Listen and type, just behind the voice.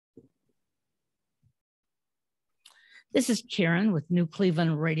This is Karen with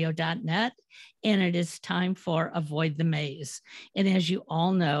newclevelandradio.net, and it is time for Avoid the Maze. And as you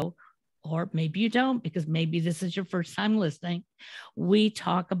all know, or maybe you don't, because maybe this is your first time listening, we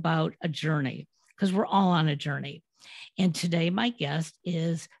talk about a journey because we're all on a journey. And today my guest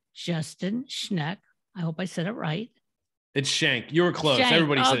is Justin Schenck. I hope I said it right. It's Schenck. You were close. Schenck.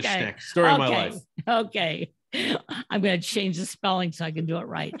 Everybody says Schenck. Story of my life. Okay. I'm going to change the spelling so I can do it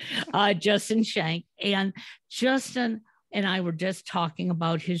right. Justin Schenck. And Justin and I were just talking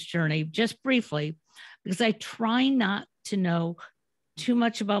about his journey just briefly, because I try not to know too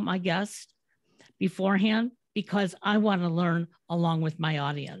much about my guest beforehand, because I want to learn along with my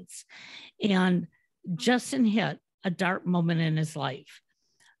audience. And Justin hit a dark moment in his life.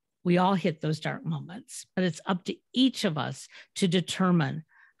 We all hit those dark moments, but it's up to each of us to determine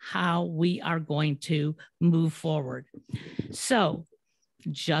how we are going to move forward. So,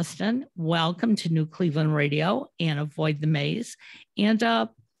 Justin, welcome to New Cleveland Radio and Avoid the Maze. And tell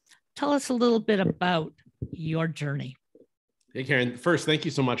us a little bit about your journey. Hey, Karen, first, thank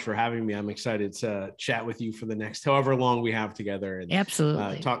you so much for having me. I'm excited to chat with you for the next however long we have together and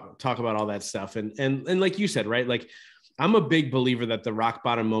absolutely talk about all that stuff. And like you said, right? Like, I'm a big believer that the rock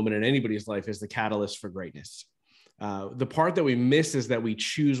bottom moment in anybody's life is the catalyst for greatness. The part that we miss is that we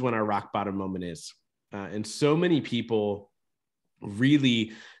choose when our rock bottom moment is. And so many people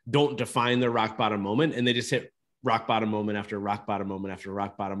really don't define their rock bottom moment, and they just hit rock bottom moment after rock bottom moment after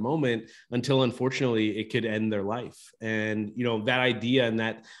rock bottom moment until, unfortunately, it could end their life. And, you know, that idea and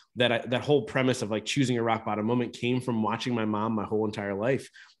that whole premise of like choosing a rock bottom moment came from watching my mom my whole entire life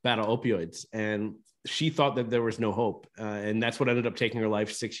battle opioids. And she thought that there was no hope. And that's what ended up taking her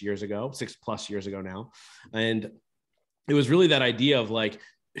life 6 plus years ago now. And it was really that idea of like,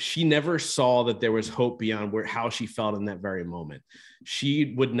 she never saw that there was hope beyond how she felt in that very moment.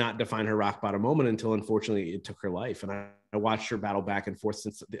 She would not define her rock bottom moment until, unfortunately, it took her life. And I watched her battle back and forth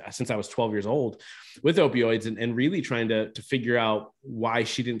since I was 12 years old with opioids and really trying to figure out why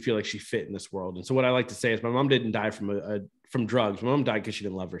she didn't feel like she fit in this world. And so what I like to say is my mom didn't die from drugs. My mom died because she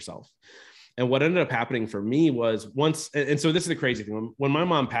didn't love herself. And what ended up happening for me was and so this is the crazy thing. When my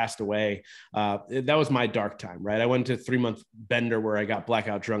mom passed away, that was my dark time, right? I went to a 3-month bender where I got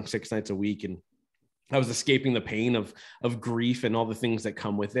blackout drunk 6 nights a week. And I was escaping the pain of grief and all the things that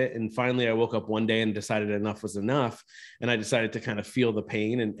come with it. And finally, I woke up one day and decided enough was enough. And I decided to kind of feel the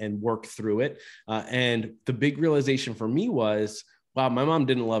pain and work through it. And the big realization for me was, wow, my mom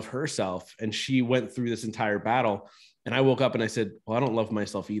didn't love herself. And she went through this entire battle. And I woke up and I said, well, I don't love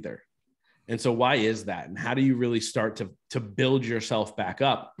myself either. And so why is that? And how do you really start to build yourself back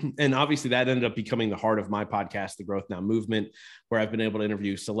up? And obviously that ended up becoming the heart of my podcast, The Growth Now Movement, where I've been able to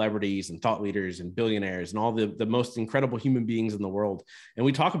interview celebrities and thought leaders and billionaires and all the most incredible human beings in the world. And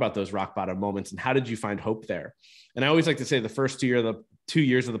we talk about those rock bottom moments and how did you find hope there? And I always like to say the first 2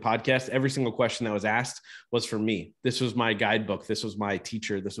 years of the podcast, every single question that was asked was for me. This was my guidebook. This was my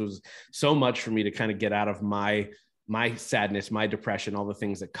teacher. This was so much for me to kind of get out of my sadness, my depression, all the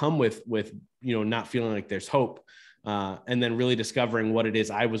things that come with, you know, not feeling like there's hope. And then really discovering what it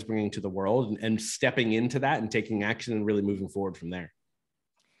is I was bringing to the world and stepping into that and taking action and really moving forward from there.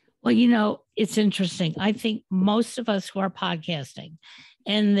 Well, you know, it's interesting. I think most of us who are podcasting,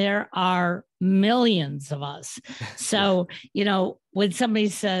 and there are millions of us. So, you know, when somebody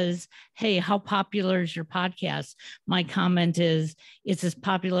says, hey, how popular is your podcast? My comment is, it's as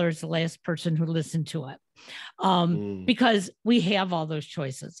popular as the last person who listened to it. Because we have all those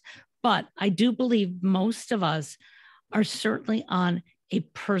choices. But I do believe most of us are certainly on a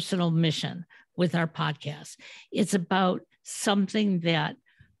personal mission with our podcast. It's about something that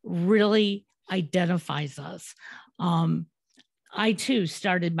really identifies us. I too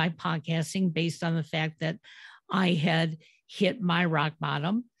started my podcasting based on the fact that I had hit my rock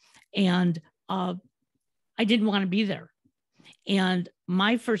bottom and I didn't want to be there. And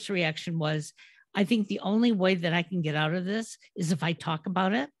my first reaction was, I think the only way that I can get out of this is if I talk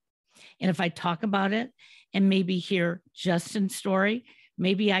about it. And if I talk about it and maybe hear Justin's story,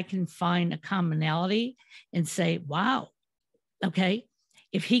 maybe I can find a commonality and say, wow, okay,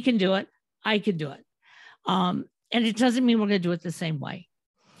 if he can do it, I can do it. And it doesn't mean we're going to do it the same way.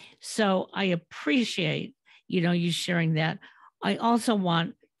 So I appreciate, you know, you sharing that. I also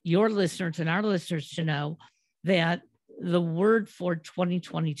want your listeners and our listeners to know that the word for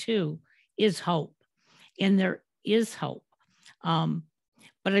 2022 is hope. And there is hope.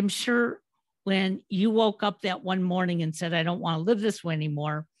 But I'm sure when you woke up that one morning and said, I don't want to live this way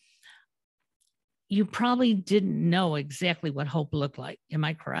anymore, you probably didn't know exactly what hope looked like. Am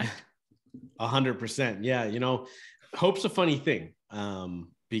I correct? 100%. Yeah. You know, hope's a funny thing.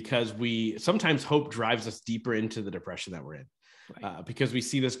 because sometimes hope drives us deeper into the depression that we're in. Right. Because we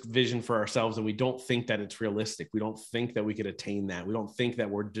see this vision for ourselves and we don't think that it's realistic. We don't think that we could attain that. We don't think that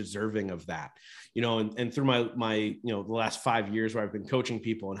we're deserving of that, and through my the last 5 years where I've been coaching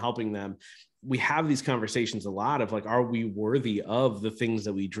people and helping them, we have these conversations a lot of like, are we worthy of the things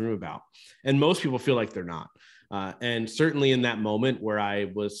that we dream about? And most people feel like they're not. And certainly in that moment where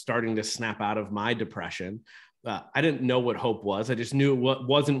I was starting to snap out of my depression, I didn't know what hope was. I just knew it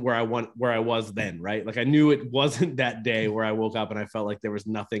wasn't where I was then, right? Like I knew it wasn't that day where I woke up and I felt like there was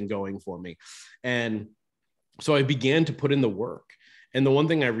nothing going for me. And so I began to put in the work. And the one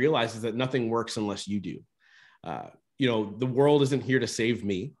thing I realized is that nothing works unless you do. The world isn't here to save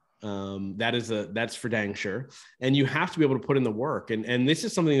me. That's for dang sure. And you have to be able to put in the work. And this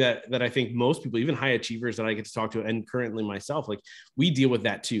is something that I think most people, even high achievers that I get to talk to, and currently myself, like we deal with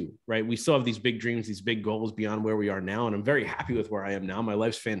that too, right? We still have these big dreams, these big goals beyond where we are now. And I'm very happy with where I am now. My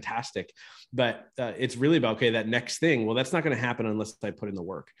life's fantastic, but it's really about, okay, that next thing, well, that's not going to happen unless I put in the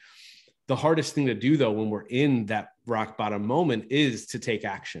work. The hardest thing to do though, when we're in that rock bottom moment, is to take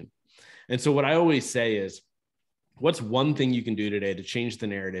action. And so what I always say is, what's one thing you can do today to change the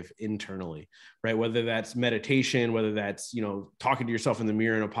narrative internally, right? Whether that's meditation, whether that's, talking to yourself in the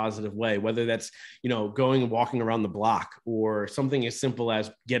mirror in a positive way, whether that's, going and walking around the block, or something as simple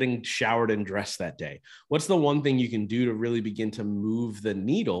as getting showered and dressed that day. What's the one thing you can do to really begin to move the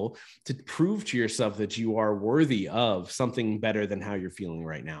needle to prove to yourself that you are worthy of something better than how you're feeling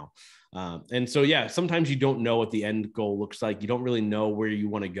right now? And so, yeah, sometimes you don't know what the end goal looks like. You don't really know where you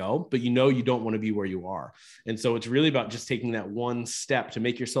want to go, but you don't want to be where you are. And so it's really about just taking that one step to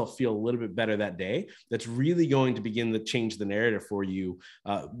make yourself feel a little bit better that day. That's really going to begin to change the narrative for you.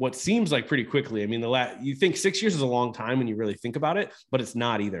 What seems like pretty quickly. I mean, you think 6 years is a long time when you really think about it, but it's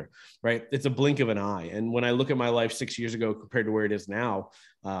not either, right? It's a blink of an eye. And when I look at my life 6 years ago compared to where it is now,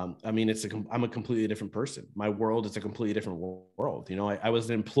 I'm a completely different person. My world is a completely different world. I was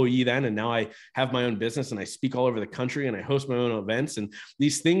an employee then, and now I have my own business and I speak all over the country and I host my own events, and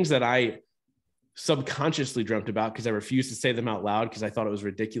these things that I subconsciously dreamt about because I refused to say them out loud because I thought it was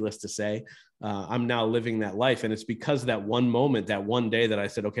ridiculous to say. I'm now living that life. And it's because of that one moment, that one day that I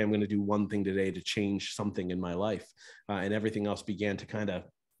said, okay, I'm going to do one thing today to change something in my life. And everything else began to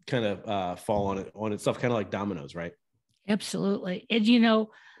kind of fall on itself, kind of like dominoes, right? Absolutely. And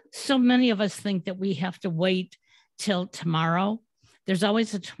so many of us think that we have to wait till tomorrow. There's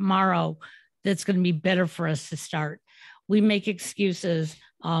always a tomorrow that's going to be better for us to start. We make excuses.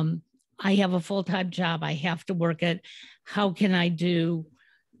 I have a full-time job. I have to work it. How can I do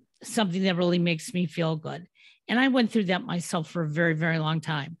something that really makes me feel good? And I went through that myself for a very, very long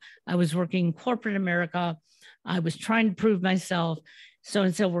time. I was working in corporate America. I was trying to prove myself. So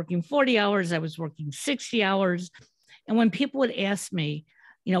instead of working 40 hours, I was working 60 hours. And when people would ask me,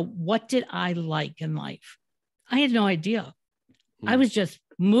 what did I like in life? I had no idea. I was just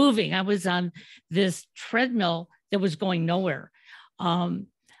moving. I was on this treadmill that was going nowhere.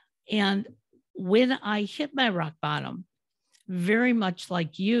 And when I hit my rock bottom, very much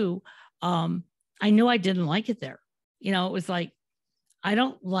like you, I knew I didn't like it there. It was like, I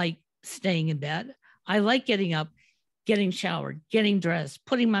don't like staying in bed. I like getting up, getting showered, getting dressed,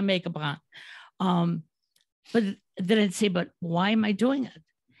 putting my makeup on. But then I'd say, but why am I doing it?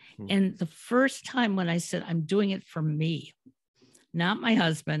 And the first time when I said, I'm doing it for me, not my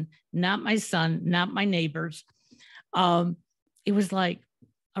husband, not my son, not my neighbors, it was like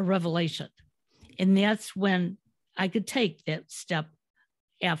a revelation. And that's when I could take that step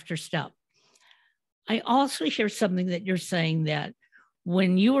after step. I also hear something that you're saying, that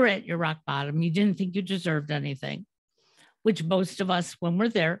when you were at your rock bottom, you didn't think you deserved anything, which most of us, when we're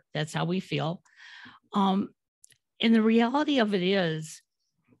there, that's how we feel. And the reality of it is,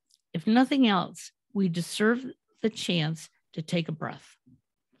 if nothing else, we deserve the chance to take a breath.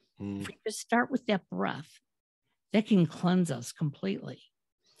 If we just start with that breath, that can cleanse us completely.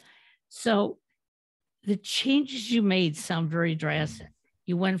 So the changes you made sound very drastic.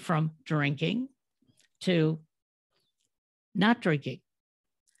 You went from drinking to not drinking.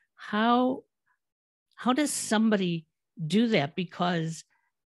 How does somebody do that? Because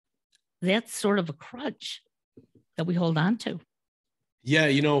that's sort of a crutch that we hold on to. Yeah,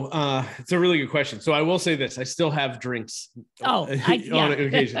 it's a really good question. So I will say this: I still have drinks on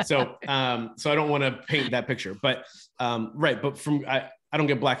occasion. So I don't want to paint that picture, but right. But I don't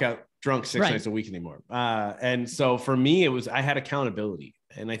get blackout drunk 6 nights a week anymore. And so for me, I had accountability,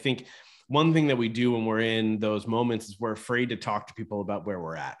 and I think one thing that we do when we're in those moments is we're afraid to talk to people about where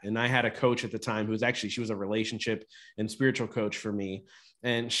we're at. And I had a coach at the time she was a relationship and spiritual coach for me.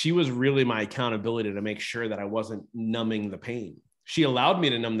 And she was really my accountability to make sure that I wasn't numbing the pain. She allowed me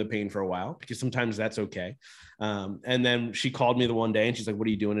to numb the pain for a while because sometimes that's okay. And then she called me the one day and she's like, "What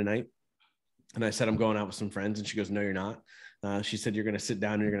are you doing tonight?" And I said, "I'm going out with some friends." And she goes, "No, you're not." She said, "You're going to sit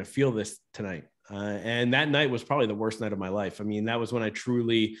down and you're going to feel this tonight." And that night was probably the worst night of my life. I mean, that was when I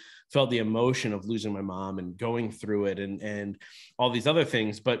truly felt the emotion of losing my mom and going through it and all these other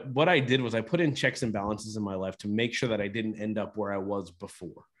things. But what I did was I put in checks and balances in my life to make sure that I didn't end up where I was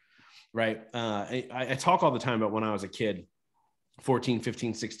before. Right. I talk all the time about when I was a kid, 14,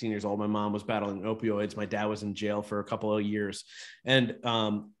 15, 16 years old. My mom was battling opioids. My dad was in jail for a couple of years. And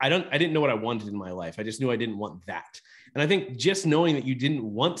I didn't know what I wanted in my life. I just knew I didn't want that. And I think just knowing that you didn't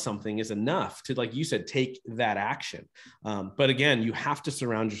want something is enough to, like you said, take that action. But again, you have to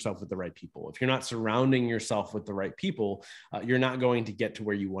surround yourself with the right people. If you're not surrounding yourself with the right people, you're not going to get to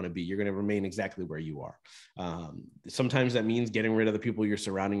where you want to be. You're going to remain exactly where you are. Sometimes that means getting rid of the people you're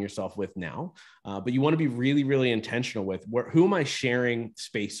surrounding yourself with now. But you want to be really, really intentional with who am I sharing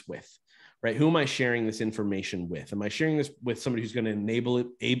space with? Right? Who am I sharing this information with? Am I sharing this with somebody who's going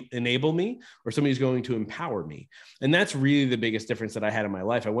to enable me, or somebody who's going to empower me? And that's really the biggest difference that I had in my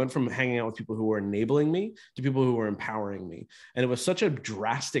life. I went from hanging out with people who were enabling me to people who were empowering me. And it was such a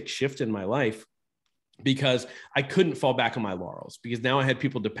drastic shift in my life, because I couldn't fall back on my laurels, because now I had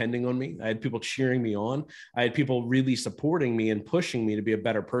people depending on me. I had people cheering me on. I had people really supporting me and pushing me to be a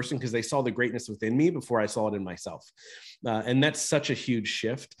better person, because they saw the greatness within me before I saw it in myself. And that's such a huge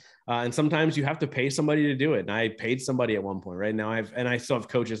shift. And sometimes you have to pay somebody to do it. And I paid somebody at one point, right? Now I still have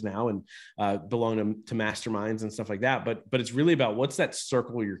coaches now and belong to masterminds and stuff like that. But it's really about what's that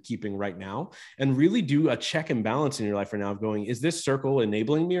circle you're keeping right now, and really do a check and balance in your life right now of going, is this circle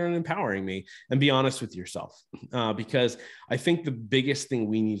enabling me or empowering me? And be honest with yourself. Because I think the biggest thing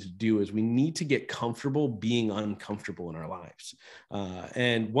we need to do is we need to get comfortable being uncomfortable in our lives.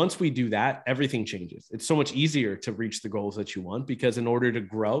 And once we do that, everything changes. It's so much easier to reach the goals that you want, because in order to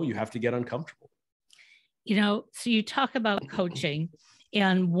grow, you have to get uncomfortable. So you talk about coaching,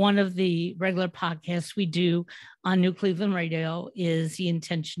 and one of the regular podcasts we do on New Cleveland Radio is the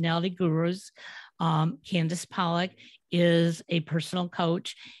Intentionality Gurus. Candace Pollock is a personal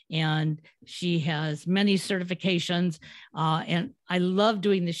coach, and she has many certifications. And I love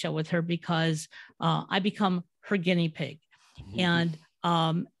doing the show with her because I become her guinea pig. And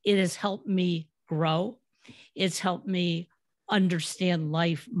it has helped me grow. It's helped me understand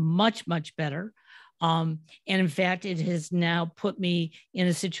life much, much better. And in fact, it has now put me in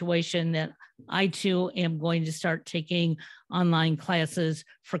a situation that I too am going to start taking online classes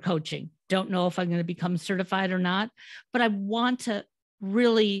for coaching. Don't know if I'm going to become certified or not, but I want to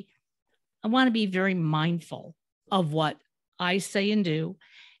be very mindful of what I say and do.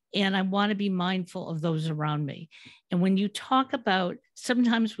 And I want to be mindful of those around me. And when you talk about,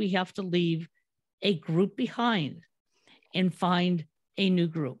 sometimes we have to leave a group behind and find a new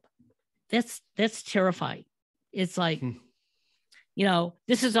group. That's terrifying. It's like,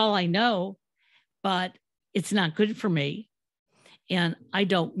 this is all I know, but it's not good for me. And I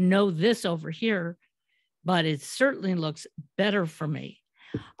don't know this over here, but it certainly looks better for me.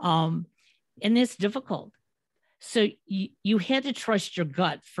 And it's difficult. So you had to trust your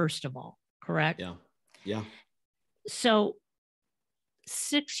gut, first of all, correct? Yeah. Yeah. So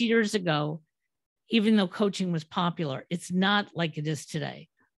 6 years ago, even though coaching was popular, it's not like it is today.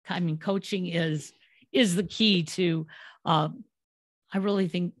 I mean, coaching is the key to, I really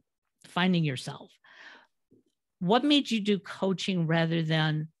think, finding yourself. What made you do coaching rather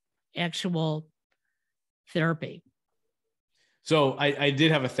than actual therapy? So I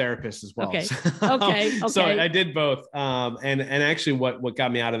did have a therapist as well. Okay. Okay. So I did both. And actually what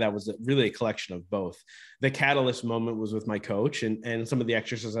got me out of that was really a collection of both. The catalyst moment was with my coach, and some of the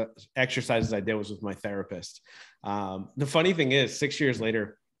exercises I did was with my therapist. The funny thing is, 6 years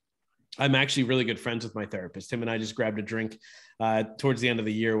later, I'm actually really good friends with my therapist. Him and I just grabbed a drink towards the end of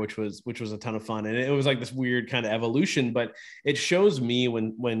the year, which was a ton of fun. And it was like this weird kind of evolution, but it shows me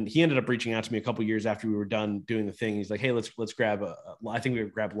when he ended up reaching out to me a couple of years after we were done doing the thing. He's like, "Hey, let's grab I think we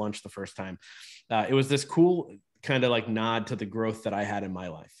grabbed lunch the first time." It was this cool kind of like nod to the growth that I had in my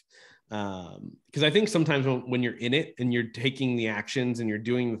life. Because I think sometimes when you're in it and you're taking the actions and you're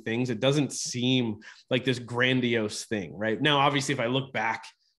doing the things, it doesn't seem like this grandiose thing, right? Now, obviously, if I look back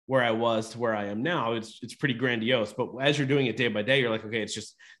where I was to where I am now, it's pretty grandiose. But as you're doing it day by day, you're like, okay,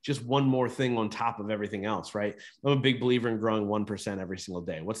 it's just one more thing on top of everything else, right? I'm a big believer in growing 1% every single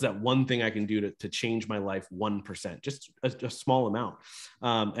day. What's that one thing I can do to change my life 1%? Just a small amount.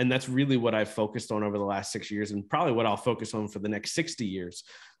 And that's really what I've focused on over the last 6 years, and probably what I'll focus on for the next 60 years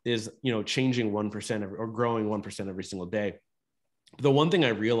is, changing 1% or growing 1% every single day. The one thing I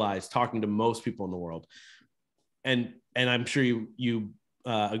realized talking to most people in the world, and I'm sure you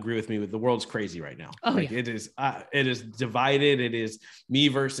agree with me, with the world's crazy right now. Oh, like yeah. it is divided. It is me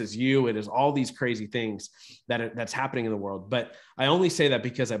versus you. It is all these crazy things that's happening in the world. But I only say that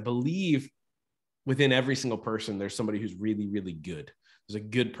because I believe within every single person, there's somebody who's really, really good. There's a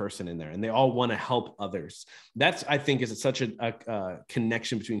good person in there, and they all want to help others. That's, I think, is such a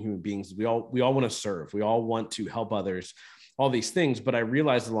connection between human beings. We all want to serve. We all want to help others, all these things. But I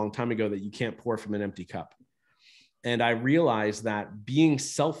realized a long time ago that you can't pour from an empty cup. And I realized that being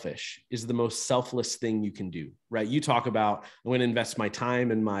selfish is the most selfless thing you can do, right? You talk about, I'm going to invest my time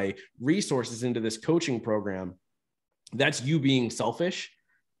and my resources into this coaching program. That's you being selfish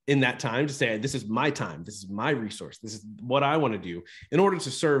in that time to say, this is my time. This is my resource. This is what I want to do in order to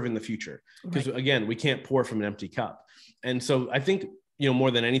serve in the future. Because again, we can't pour from an empty cup. And so I think,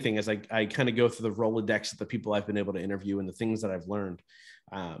 more than anything, as I kind of go through the Rolodex of the people I've been able to interview and the things that I've learned,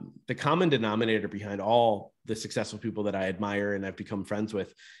 the common denominator behind all the successful people that I admire and I've become friends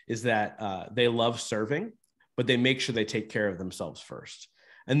with is that they love serving, but they make sure they take care of themselves first.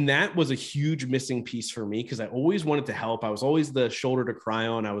 And that was a huge missing piece for me, because I always wanted to help. I was always the shoulder to cry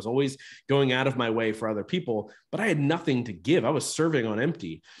on. I was always going out of my way for other people, but I had nothing to give. I was serving on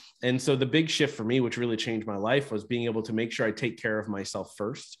empty. And so the big shift for me, which really changed my life, was being able to make sure I take care of myself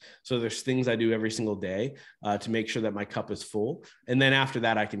first. So there's things I do every single day to make sure that my cup is full. And then after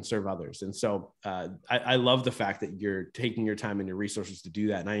that, I can serve others. And so I love the fact that you're taking your time and your resources to do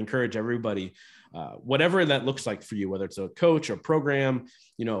that. And I encourage everybody, whatever that looks like for you, whether it's a coach, a program,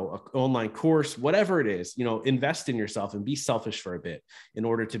 an online course, whatever it is, invest in yourself and be selfish for a bit in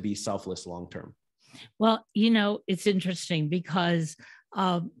order to be selfless long-term. Well, it's interesting because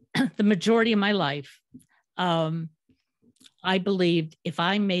the majority of my life, I believed if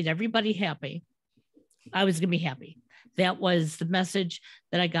I made everybody happy, I was going to be happy. That was the message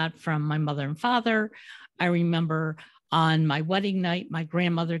that I got from my mother and father. I remember on my wedding night, my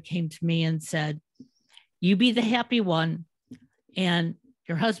grandmother came to me and said, "You be the happy one, and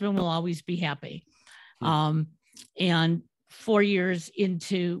your husband will always be happy." And 4 years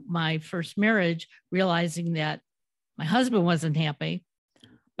into my first marriage, realizing that my husband wasn't happy,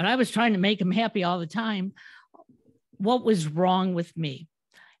 but I was trying to make him happy all the time. What was wrong with me?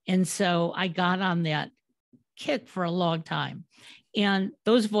 And so I got on that kick for a long time. And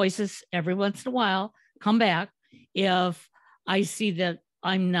those voices every once in a while come back if I see that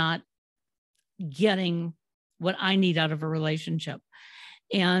I'm not getting what I need out of a relationship.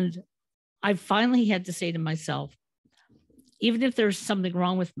 And I finally had to say to myself, even if there's something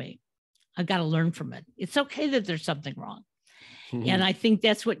wrong with me, I've got to learn from it. It's okay that there's something wrong. Mm-hmm. And I think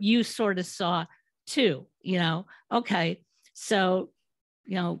that's what you sort of saw too, okay, so,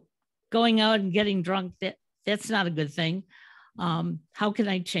 going out and getting drunk, that's not a good thing. How can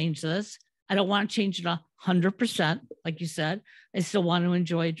I change this? I don't want to change it 100%. Like you said, I still want to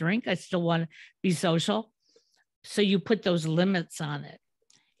enjoy a drink. I still want to be social. So you put those limits on it,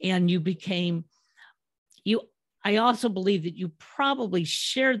 and you became I also believe that you probably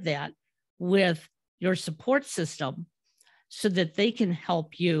shared that with your support system so that they can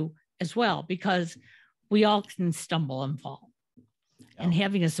help you as well, because we all can stumble and fall. Yeah. And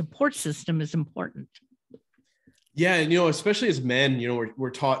having a support system is important. Yeah. And, especially as men,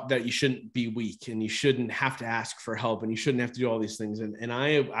 we're taught that you shouldn't be weak and you shouldn't have to ask for help and you shouldn't have to do all these things. And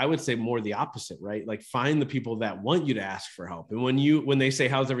I would say more the opposite, right? Like, find the people that want you to ask for help. And when they say,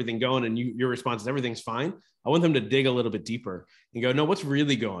 how's everything going? And your response is everything's fine. I want them to dig a little bit deeper and go, no, what's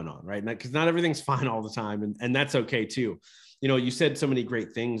really going on? Right. Because not everything's fine all the time. And that's okay too. You said so many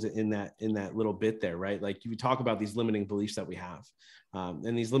great things in that little bit there, right? Like, you talk about these limiting beliefs that we have,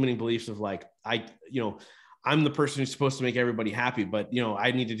 and these limiting beliefs of like, I'm the person who's supposed to make everybody happy, but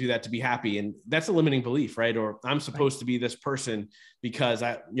I need to do that to be happy. And that's a limiting belief, right? Or I'm supposed to be this person because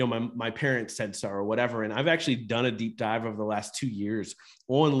my parents said so or whatever. And I've actually done a deep dive over the last 2 years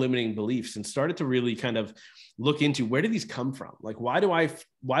on limiting beliefs and started to really kind of look into, where do these come from? Like, why do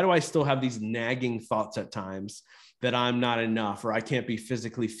I still have these nagging thoughts at times that I'm not enough, or I can't be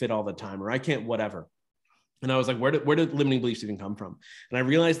physically fit all the time, or I can't whatever. And I was like, where did limiting beliefs even come from? And I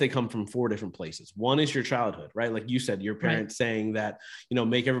realized they come from 4 different places. One is your childhood, right? Like you said, your parents saying that,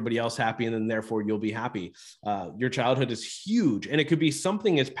 make everybody else happy and then therefore you'll be happy. Your childhood is huge. And it could be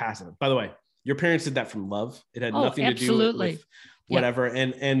something as passive. By the way, your parents did that from love. It had nothing to do with whatever.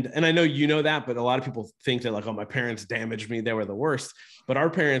 Yep. And I know that, but a lot of people think that like, oh, my parents damaged me, they were the worst. But our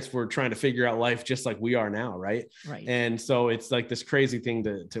parents were trying to figure out life just like we are now, right? And so it's like this crazy thing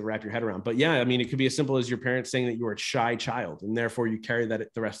to wrap your head around. But yeah, I mean, it could be as simple as your parents saying that you were a shy child and therefore you carry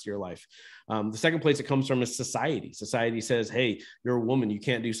that the rest of your life. The second place it comes from is society. Society says, hey, you're a woman, you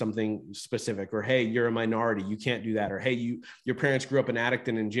can't do something specific, or hey, you're a minority, you can't do that, or hey, your parents grew up an addict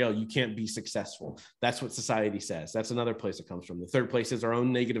and in jail, you can't be successful. That's what society says. That's another place it comes from. The third place is our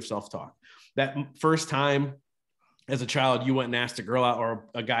own negative self-talk. That first time as a child, you went and asked a girl out or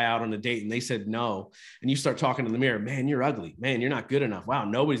a guy out on a date and they said no. And you start talking in the mirror, man, you're ugly. Man, you're not good enough. Wow,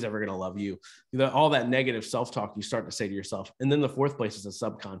 nobody's ever going to love you. All that negative self-talk you start to say to yourself. And then the fourth place is the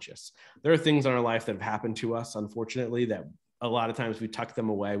subconscious. There are things in our life that have happened to us, unfortunately, that a lot of times we tuck them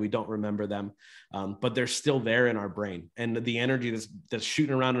away. We don't remember them, but they're still there in our brain. And the energy that's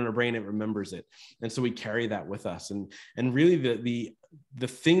shooting around in our brain, it remembers it. And so we carry that with us. And really the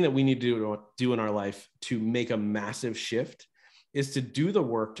thing that we need to do in our life to make a massive shift is to do the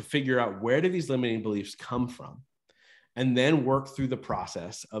work to figure out where do these limiting beliefs come from, and then work through the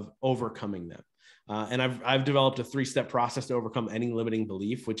process of overcoming them. And I've developed a 3-step process to overcome any limiting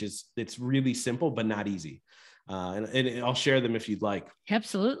belief, it's really simple, but not easy. And I'll share them if you'd like.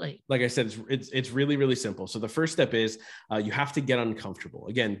 Absolutely. Like I said, it's really, really simple. So the first step is you have to get uncomfortable.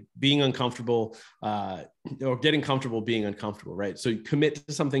 Again, being uncomfortable or getting comfortable being uncomfortable, right? So you commit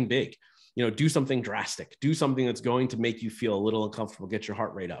to something big, do something drastic, do something that's going to make you feel a little uncomfortable, get your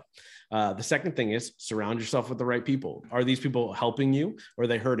heart rate up. The second thing is surround yourself with the right people. Are these people helping you or are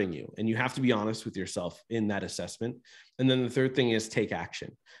they hurting you? And you have to be honest with yourself in that assessment. And then the third thing is take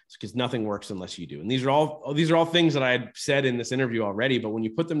action, because nothing works unless you do. And these are all things that I had said in this interview already, but when you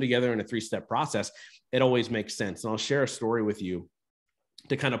put them together in a 3-step process, it always makes sense. And I'll share a story with you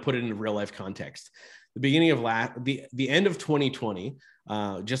to kind of put it into real life context. The beginning of the end of 2020,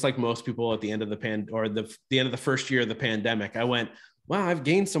 just like most people at the end of the end of the first year of the pandemic, I went, wow, I've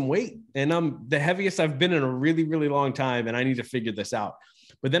gained some weight and I'm the heaviest I've been in a really, really long time. And I need to figure this out.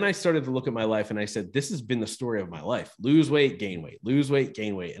 But then I started to look at my life and I said, this has been the story of my life. Lose weight, gain weight, lose weight,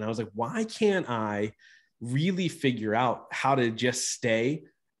 gain weight. And I was like, why can't I really figure out how to just stay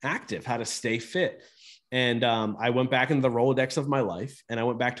active, how to stay fit? And I went back into the Rolodex of my life, and I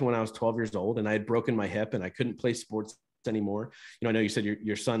went back to when I was 12 years old and I had broken my hip and I couldn't play sports anymore. I know you said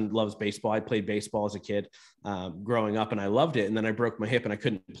your son loves baseball. I played baseball as a kid growing up and I loved it. And then I broke my hip and I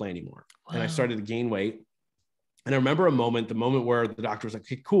couldn't play anymore. Wow. And I started to gain weight. And I remember the moment where the doctor was like,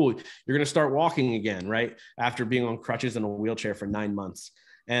 okay, cool, you're going to start walking again, right? After being on crutches in a wheelchair for 9 months.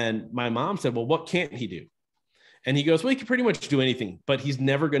 And my mom said, well, what can't he do? And he goes, well, he can pretty much do anything, but he's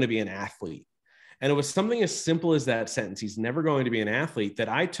never going to be an athlete. And it was something as simple as that sentence. He's never going to be an athlete, that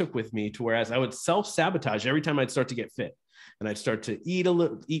I took with me to whereas I would self-sabotage every time I'd start to get fit. And I'd start to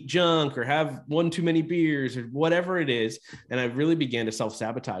eat junk or have one too many beers or whatever it is. And I really began to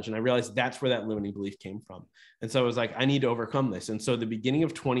self-sabotage. And I realized that's where that limiting belief came from. And so I was like, I need to overcome this. And so the beginning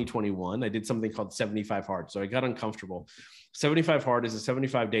of 2021, I did something called 75 Hard. So I got uncomfortable. 75 Hard is a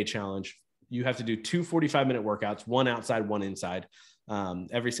 75-day challenge. You have to do 2 45-minute workouts, one outside, one inside,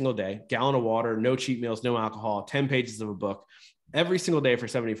 every single day, gallon of water, no cheat meals, no alcohol, 10 pages of a book, every single day for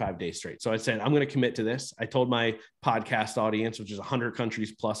 75 days straight. So I said, I'm going to commit to this. I told my podcast audience, which is 100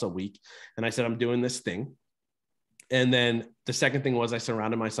 countries plus a week. And I said, I'm doing this thing. And then the second thing was I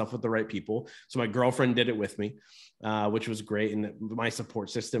surrounded myself with the right people. So my girlfriend did it with me, which was great. And my support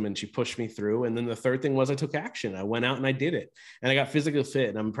system, and she pushed me through. And then the third thing was I took action. I went out and I did it. And I got physically fit.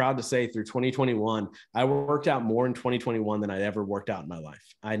 And I'm proud to say through 2021, I worked out more in 2021 than I'd ever worked out in my life.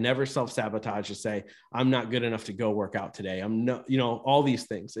 I never self-sabotage to say, I'm not good enough to go work out today. I'm not, all these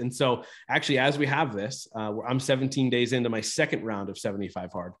things. And so actually, as we have this, I'm 17 days into my second round of 75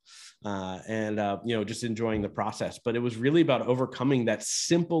 Hard. Just enjoying the process. But it was really about overcoming that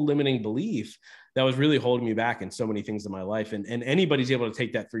simple limiting belief that was really holding me back in so many things in my life. And anybody's able to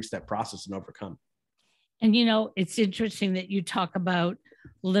take that 3-step process and overcome. And, it's interesting that you talk about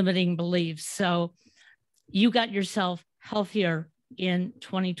limiting beliefs. So you got yourself healthier in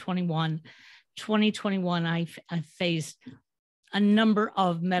 2021. 2021, I faced a number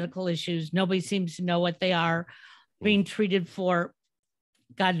of medical issues. Nobody seems to know what they are, being treated for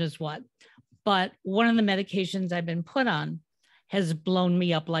God knows what. But one of the medications I've been put on has blown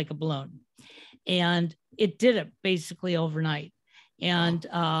me up like a balloon. And it did it basically overnight. And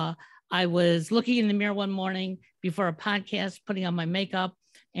I was looking in the mirror one morning before a podcast, putting on my makeup,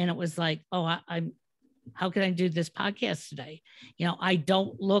 and it was like, oh, how can I do this podcast today? I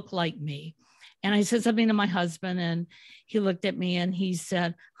don't look like me. And I said something to my husband, and he looked at me and he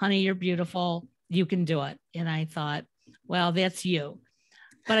said, honey, you're beautiful. You can do it. And I thought, well, that's you.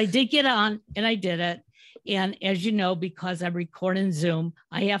 But I did get on and I did it. And as you know, because I record in Zoom,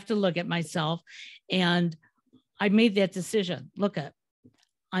 I have to look at myself. And I made that decision. Look,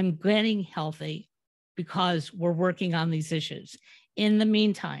 I'm getting healthy because we're working on these issues. In the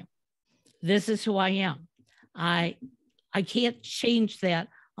meantime, this is who I am. I can't change that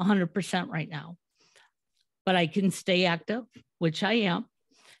 100% right now, but I can stay active, which I am,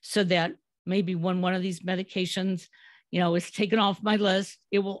 so that maybe when one of these medications, is taken off my list,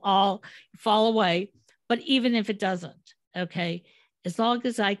 it will all fall away. But even if it doesn't, okay, as long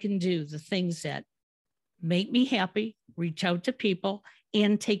as I can do the things that make me happy, reach out to people,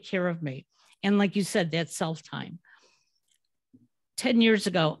 and take care of me. And like you said, that self-time. 10 years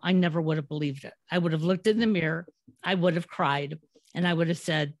ago, I never would have believed it. I would have looked in the mirror, I would have cried, and I would have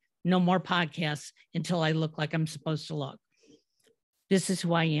said, no more podcasts until I look like I'm supposed to look. This is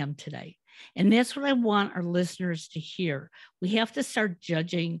who I am today. And that's what I want our listeners to hear. We have to start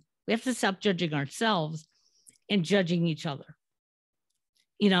judging. We have to stop judging ourselves and judging each other.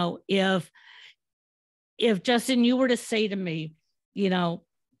 If Justin, you were to say to me,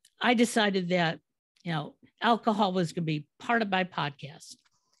 I decided that, alcohol was going to be part of my podcast,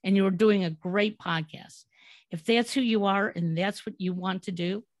 and you were doing a great podcast. If that's who you are and that's what you want to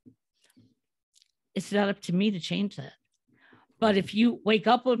do, it's not up to me to change that. But if you wake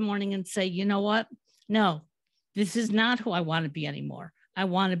up one morning and say, you know what? No, this is not who I want to be anymore. I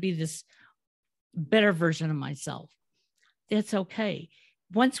want to be this better version of myself. That's okay.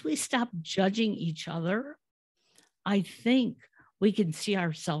 Once we stop judging each other, I think we can see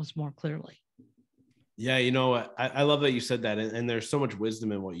ourselves more clearly. Yeah, I love that you said that. And there's so much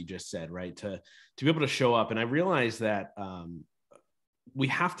wisdom in what you just said, right? To be able to show up. And I realize that we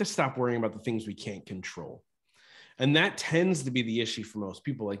have to stop worrying about the things we can't control. And that tends to be the issue for most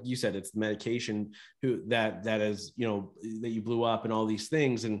people. Like you said, it's the medication that is, that you blew up and all these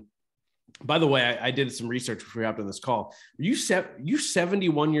things. And by the way, I did some research before we hopped on this call. Are you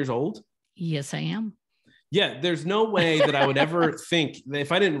 71 years old? Yes, I am. Yeah, there's no way that I would ever think that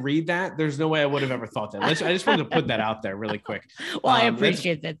if I didn't read that, there's no way I would have ever thought that. I just wanted to put that out there really quick. Well, I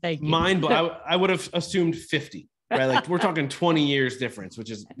appreciate that. Thank you. I would have assumed 50, right? Like we're talking 20 years difference,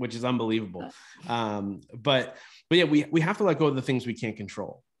 which is unbelievable. But yeah, we have to let go of the things we can't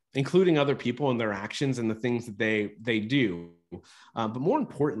control, including other people and their actions and the things that they do. But more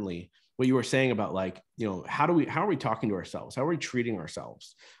importantly, what you were saying about how are we talking to ourselves? How are we treating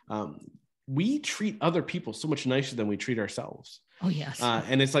ourselves? We treat other people so much nicer than we treat ourselves. Oh, yes.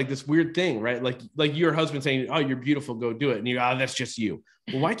 And it's like this weird thing, right? Like your husband saying, oh, you're beautiful, go do it. And that's just you.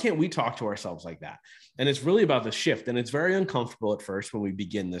 Well, why can't we talk to ourselves like that? And it's really about the shift. And it's very uncomfortable at first when we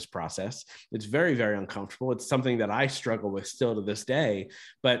begin this process. It's very, very uncomfortable. It's something that I struggle with still to this day.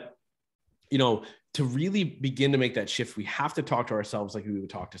 But, to really begin to make that shift, we have to talk to ourselves like we would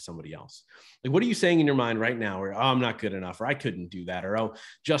talk to somebody else. Like, what are you saying in your mind right now? Or, oh, I'm not good enough, or I couldn't do that, or, oh,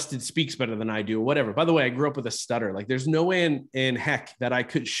 Justin speaks better than I do, or whatever. By the way, I grew up with a stutter. Like, there's no way in heck that I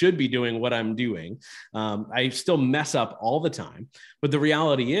should be doing what I'm doing. I still mess up all the time. But the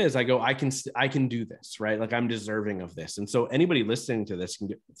reality is I can do this, right? Like, I'm deserving of this. And so anybody listening to this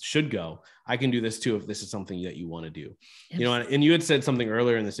should go, I can do this too, if this is something that you want to do. Yes. And you had said something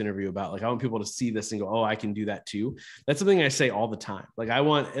earlier in this interview about I want people to see this and go, oh, I can do that too. That's something I say all the time. Like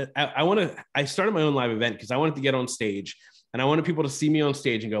I started my own live event because I wanted to get on stage and I wanted people to see me on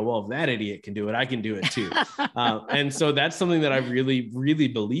stage and go, well, if that idiot can do it, I can do it too. And so that's something that I really, really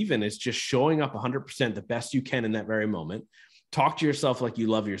believe in, is just showing up 100% the best you can in that very moment. Talk to yourself like you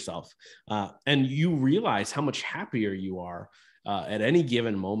love yourself. And you realize how much happier you are at any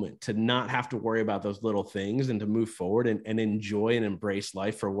given moment to not have to worry about those little things and to move forward and enjoy and embrace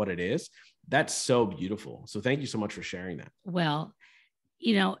life for what it is. That's so beautiful. So thank you so much for sharing that. Well,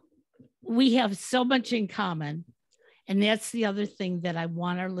 we have so much in common. And that's the other thing that I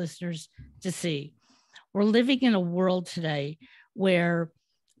want our listeners to see. We're living in a world today where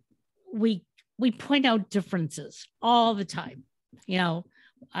we point out differences all the time.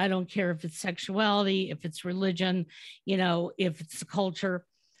 I don't care if it's sexuality, if it's religion, if it's the culture.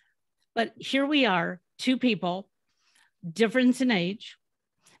 But here we are, two people, difference in age,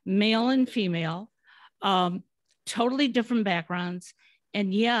 male and female, totally different backgrounds,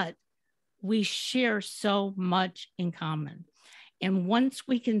 and yet we share so much in common. And once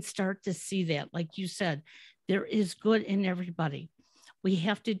we can start to see that, like you said, there is good in everybody. We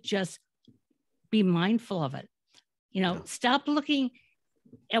have to just be mindful of it. Stop looking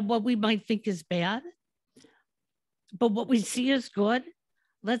at what we might think is bad, but what we see is good.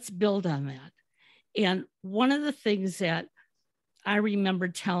 Let's build on that. And one of the things that I remember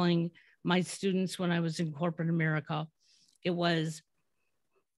telling my students when I was in corporate America, it was,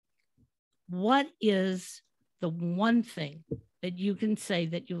 what is the one thing that you can say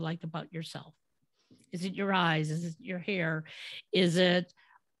that you like about yourself? Is it your eyes? Is it your hair? Is it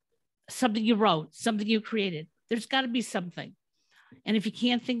something you wrote, something you created? There's got to be something. And if you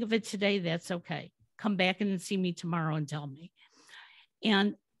can't think of it today, that's okay. Come back and see me tomorrow and tell me.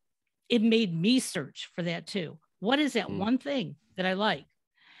 And it made me search for that too. What is that one thing that I like?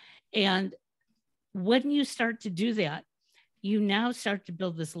 And when you start to do that, you now start to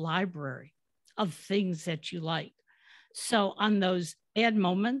build this library of things that you like. So on those bad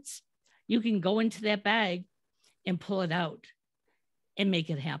moments, you can go into that bag and pull it out and make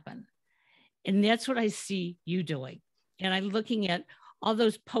it happen. And that's what I see you doing. And I'm looking at all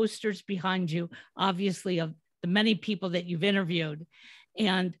those posters behind you, obviously, of the many people that you've interviewed.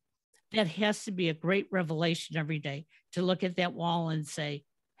 And that has to be a great revelation every day to look at that wall and say,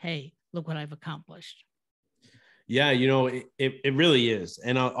 hey, look what I've accomplished. Yeah, it really is.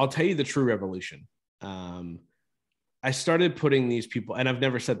 And I'll tell you the true revolution. I started putting these people, and I've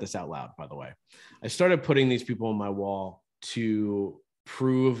never said this out loud, by the way. I started putting these people on my wall to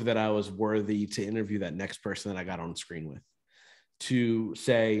prove that I was worthy to interview that next person that I got on screen with, to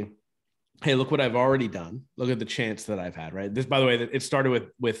say, hey, look what I've already done. Look at the chance that I've had, right? This, by the way, it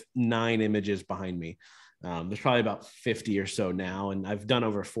started with 9 images behind me. There's probably about 50 or so now, and I've done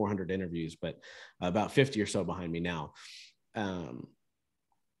over 400 interviews, but about 50 or so behind me now.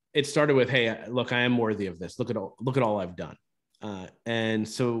 It started with, hey, look, I am worthy of this. Look at all I've done. And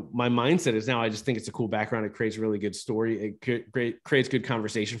so my mindset is now, I just think it's a cool background. It creates a really good story. It creates good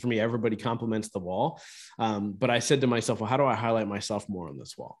conversation for me. Everybody compliments the wall. But I said to myself, well, how do I highlight myself more on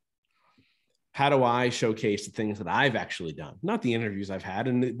this wall? How do I showcase the things that I've actually done, not the interviews I've had?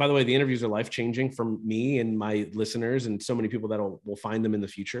 And by the way, the interviews are life-changing for me and my listeners and so many people that will find them in the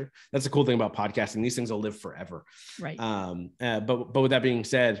future. That's the cool thing about podcasting. These things will live forever. Right. But with that being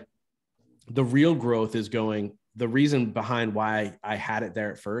said, the real growth is the reason behind why I had it there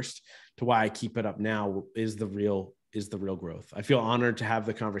at first to why I keep it up now is the real growth. I feel honored to have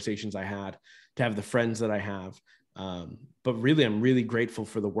the conversations I had, to have the friends that I have. But really, I'm really grateful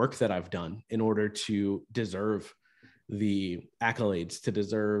for the work that I've done in order to deserve the accolades, to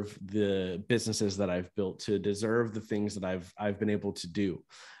deserve the businesses that I've built, to deserve the things that I've been able to do.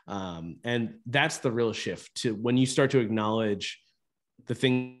 And that's the real shift, to when you start to acknowledge the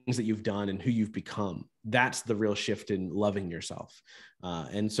things that you've done and who you've become. That's the real shift in loving yourself.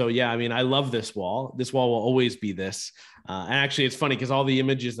 And so, yeah, I mean, I love this wall. This wall will always be this. And actually, it's funny because all the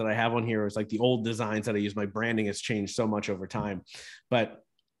images that I have on here is like the old designs that I use. My branding has changed so much over time, but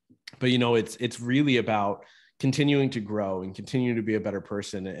it's really about continuing to grow and continuing to be a better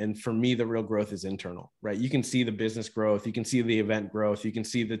person. And for me, the real growth is internal, right? You can see the business growth, you can see the event growth, you can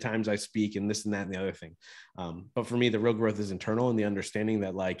see the times I speak and this and that and the other thing. But for me, the real growth is internal, and the understanding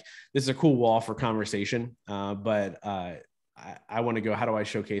that like, this is a cool wall for conversation. But I want to go, how do I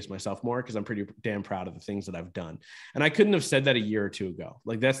showcase myself more? Because I'm pretty damn proud of the things that I've done. And I couldn't have said that a year or two ago.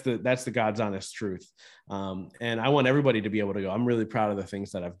 Like that's the God's honest truth. And I want everybody to be able to go, I'm really proud of the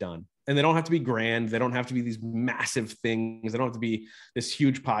things that I've done. And they don't have to be grand. They don't have to be these massive things. They don't have to be this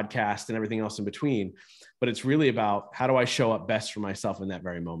huge podcast and everything else in between. But it's really about, how do I show up best for myself in that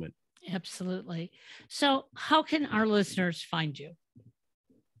very moment? Absolutely. So how can our listeners find you?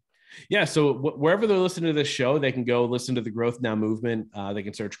 Yeah. So wherever they're listening to this show, they can go listen to the Growth Now Movement. They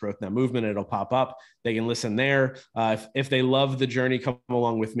can search Growth Now Movement. It'll pop up. They can listen there. If they love the journey, come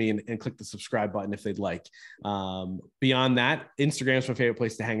along with me and click the subscribe button if they'd like. Beyond that, Instagram is my favorite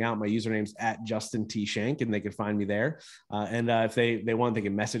place to hang out. My username's @JustinT.Schenck, and they can find me there. And if they want, they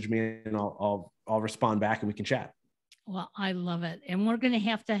can message me and I'll respond back and we can chat. Well, I love it. And we're going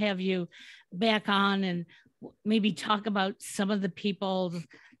to have you back on and maybe talk about some of the people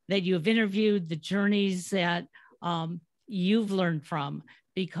that you have interviewed, the journeys that you've learned from,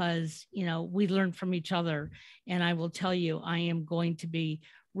 because, we learn from each other. And I will tell you, I am going to be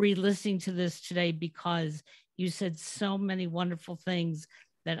re-listening to this today because you said so many wonderful things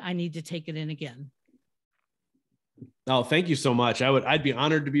that I need to take it in again. Oh, thank you so much. I'd be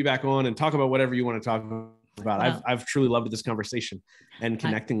honored to be back on and talk about whatever you want to talk about. Well, I've truly loved this conversation and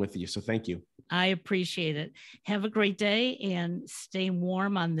connecting with you. So thank you. I appreciate it. Have a great day and stay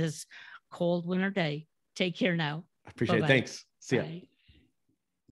warm on this cold winter day. Take care now. I appreciate it. Thanks. See ya. Bye.